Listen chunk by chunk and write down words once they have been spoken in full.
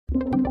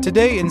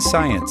Today in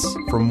Science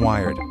from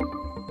Wired.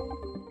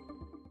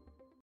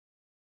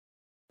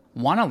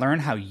 Want to learn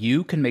how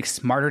you can make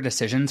smarter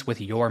decisions with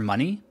your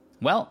money?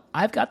 Well,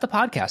 I've got the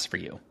podcast for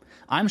you.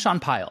 I'm Sean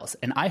Piles,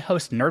 and I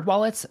host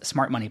NerdWallet's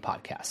Smart Money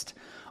Podcast.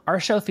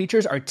 Our show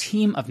features our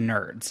team of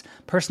nerds,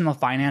 personal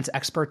finance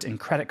experts in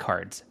credit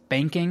cards,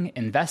 banking,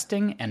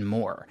 investing, and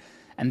more.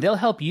 And they'll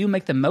help you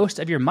make the most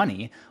of your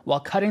money while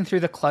cutting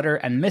through the clutter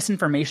and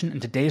misinformation in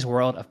today's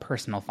world of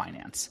personal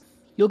finance.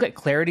 You'll get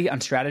clarity on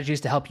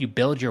strategies to help you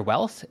build your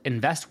wealth,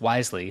 invest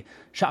wisely,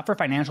 shop for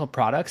financial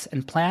products,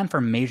 and plan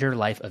for major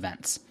life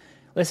events.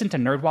 Listen to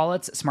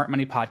NerdWallet's Smart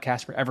Money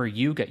Podcast wherever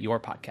you get your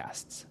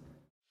podcasts.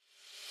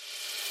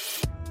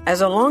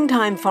 As a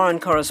longtime foreign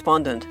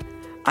correspondent,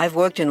 I've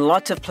worked in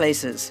lots of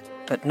places,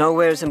 but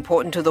nowhere as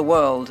important to the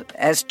world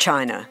as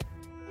China.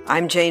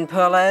 I'm Jane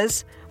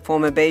Perlez,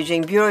 former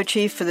Beijing bureau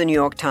chief for the New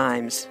York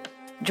Times.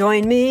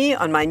 Join me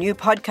on my new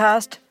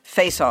podcast,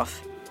 Face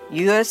Off,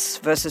 U.S.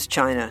 versus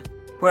China,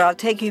 where I'll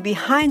take you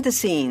behind the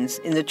scenes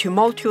in the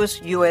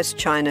tumultuous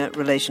U.S.-China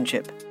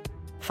relationship.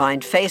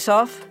 Find Face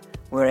Off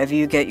wherever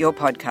you get your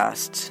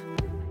podcasts.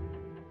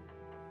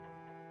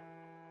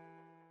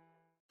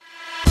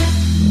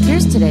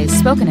 Here's today's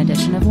spoken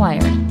edition of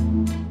Wired.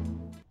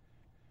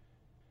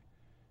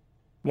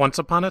 Once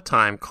upon a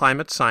time,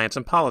 climate science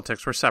and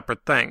politics were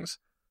separate things.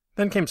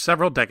 Then came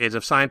several decades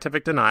of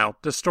scientific denial,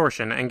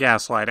 distortion, and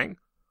gaslighting.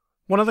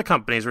 One of the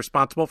companies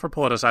responsible for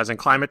politicizing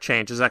climate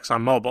change is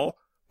ExxonMobil,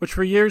 which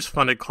for years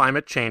funded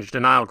climate change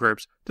denial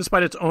groups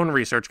despite its own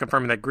research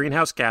confirming that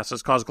greenhouse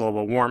gases cause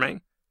global warming.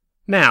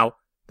 Now,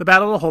 the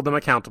battle to hold them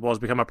accountable has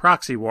become a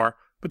proxy war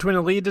between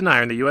a lead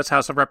denier in the U.S.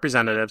 House of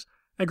Representatives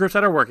and groups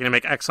that are working to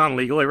make Exxon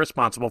legally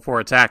responsible for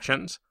its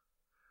actions.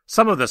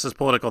 Some of this is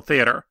political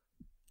theater.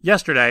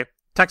 Yesterday,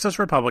 Texas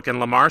Republican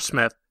Lamar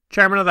Smith,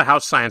 chairman of the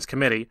House Science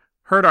Committee,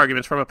 heard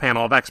arguments from a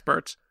panel of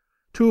experts,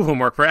 two of whom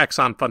work for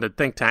Exxon-funded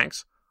think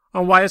tanks,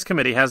 on why his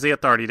committee has the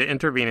authority to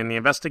intervene in the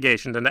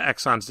investigations into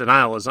Exxon's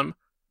denialism.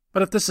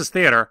 But if this is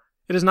theater,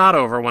 it is not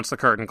over once the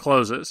curtain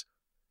closes.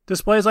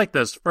 Displays like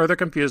this further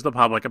confuse the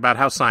public about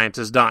how science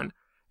is done,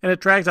 and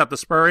it drags out the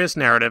spurious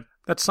narrative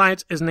that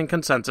science isn't in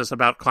consensus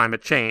about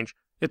climate change,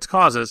 its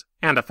causes,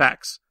 and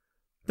effects.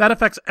 That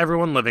affects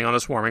everyone living on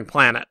this warming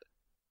planet.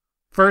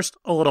 First,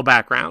 a little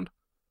background.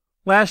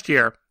 Last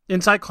year,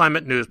 Inside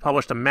Climate News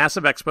published a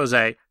massive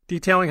exposé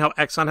detailing how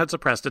Exxon had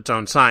suppressed its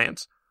own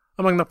science,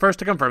 among the first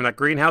to confirm that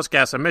greenhouse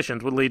gas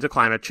emissions would lead to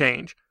climate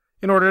change,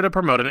 in order to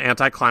promote an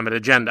anti-climate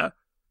agenda.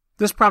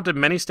 This prompted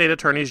many state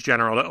attorneys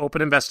general to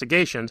open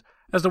investigations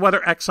as to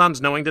whether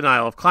Exxon's knowing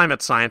denial of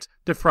climate science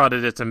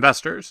defrauded its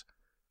investors.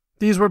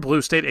 These were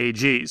blue state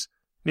AGs,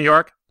 New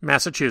York,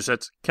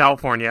 Massachusetts,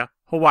 California,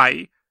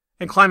 Hawaii,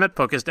 and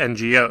climate-focused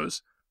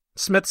NGOs.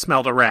 Smith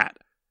smelled a rat.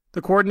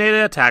 The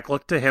coordinated attack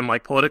looked to him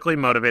like politically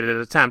motivated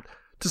attempt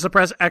to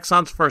suppress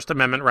Exxon's First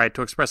Amendment right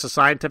to express a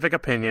scientific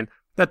opinion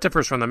that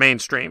differs from the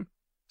mainstream.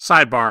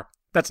 Sidebar,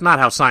 that's not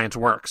how science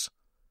works.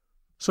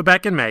 So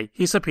back in May,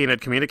 he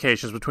subpoenaed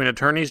communications between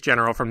attorneys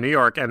general from New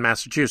York and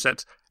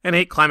Massachusetts and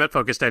 8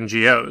 climate-focused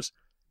NGOs.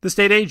 The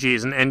state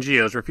AGs and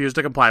NGOs refused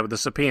to comply with the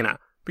subpoena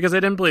because they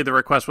didn't believe the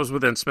request was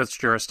within Smith's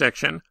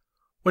jurisdiction.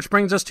 Which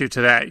brings us to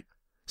today.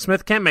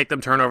 Smith can't make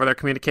them turn over their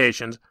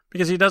communications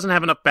because he doesn't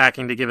have enough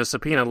backing to give his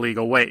subpoena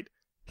legal weight.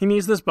 He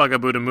needs this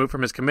bugaboo to move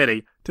from his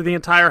committee to the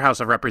entire House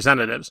of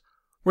Representatives,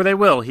 where they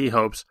will, he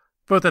hopes,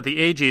 vote that the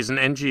AGs and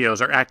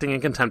NGOs are acting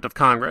in contempt of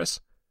Congress.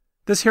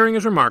 This hearing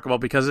is remarkable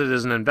because it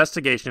is an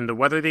investigation into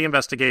whether the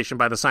investigation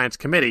by the Science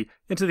Committee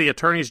into the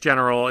Attorney's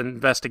General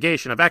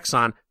investigation of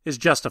Exxon is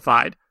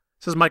justified,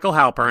 says Michael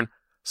Halpern,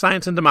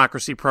 Science and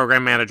Democracy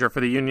Program Manager for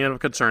the Union of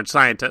Concerned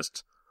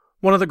Scientists,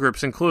 one of the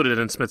groups included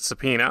in Smith's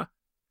subpoena.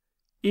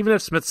 Even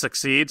if Smith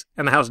succeeds,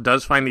 and the House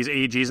does find these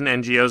AGs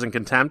and NGOs in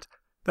contempt,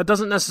 that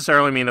doesn't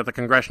necessarily mean that the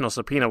congressional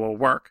subpoena will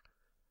work.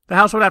 The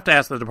House would have to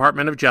ask the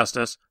Department of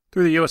Justice,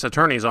 through the U.S.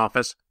 Attorney's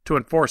Office, to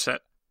enforce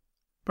it.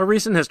 But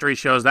recent history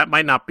shows that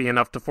might not be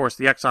enough to force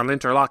the Exxon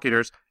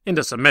interlocutors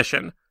into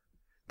submission.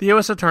 The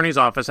U.S. Attorney's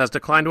Office has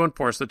declined to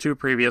enforce the 2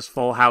 previous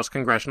full House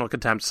congressional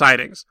contempt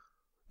sightings,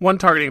 one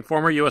targeting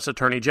former U.S.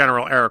 Attorney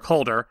General Eric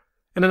Holder,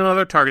 and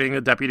another targeting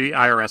the Deputy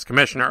IRS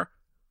Commissioner.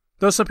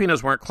 Those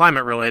subpoenas weren't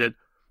climate-related,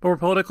 but were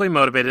politically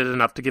motivated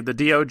enough to give the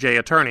DOJ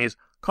attorneys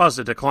cause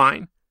to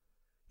decline.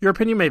 Your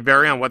opinion may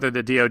vary on whether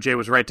the DOJ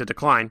was right to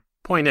decline.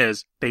 Point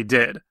is, they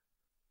did.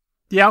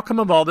 The outcome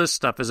of all this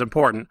stuff is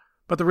important,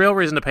 but the real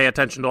reason to pay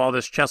attention to all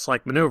this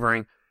chess-like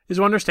maneuvering is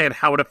to understand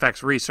how it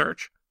affects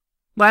research.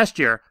 Last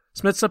year,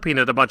 Smith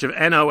subpoenaed a bunch of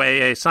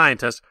NOAA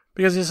scientists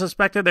because he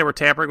suspected they were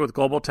tampering with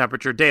global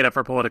temperature data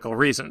for political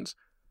reasons.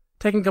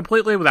 Taken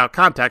completely without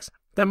context,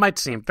 that might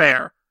seem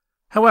fair.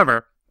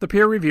 However, the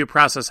peer review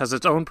process has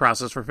its own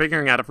process for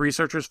figuring out if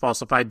researchers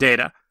falsified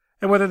data,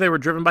 and whether they were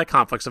driven by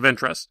conflicts of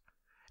interest.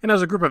 And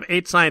as a group of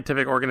 8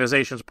 scientific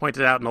organizations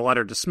pointed out in a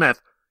letter to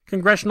Smith,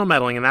 congressional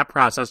meddling in that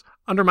process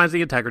undermines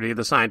the integrity of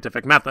the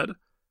scientific method.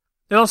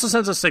 It also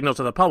sends a signal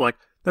to the public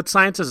that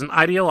science is an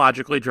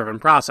ideologically driven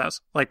process,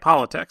 like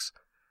politics.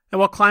 And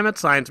while climate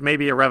science may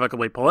be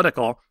irrevocably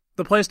political,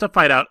 The place to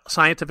fight out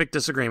scientific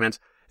disagreements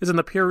is in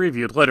the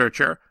peer-reviewed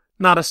literature,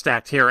 not a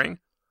stacked hearing.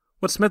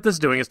 What Smith is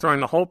doing is throwing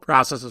the whole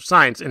process of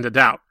science into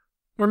doubt.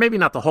 Or maybe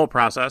not the whole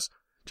process,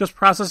 just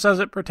process as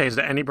it pertains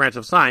to any branch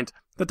of science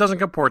that doesn't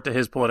comport to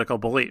his political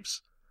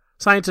beliefs.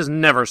 Science is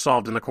never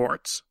solved in the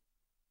courts.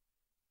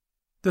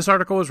 This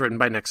article was written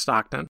by Nick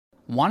Stockton.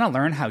 Want to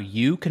learn how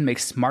you can make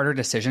smarter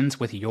decisions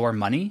with your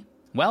money?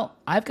 Well,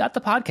 I've got the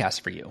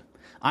podcast for you.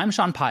 I'm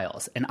Sean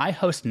Piles, and I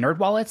host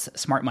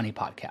NerdWallet's Smart Money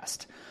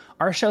Podcast.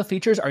 Our show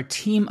features our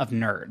team of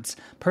nerds,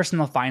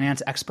 personal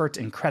finance experts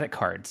in credit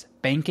cards,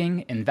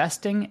 banking,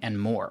 investing,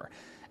 and more.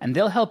 And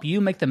they'll help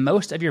you make the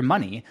most of your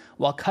money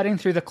while cutting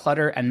through the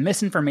clutter and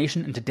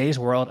misinformation in today's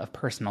world of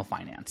personal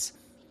finance.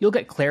 You'll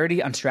get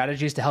clarity on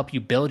strategies to help you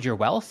build your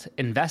wealth,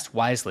 invest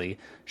wisely,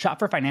 shop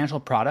for financial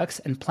products,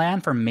 and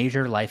plan for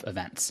major life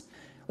events.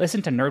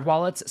 Listen to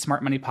NerdWallet's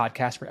Smart Money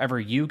Podcast wherever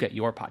you get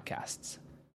your podcasts.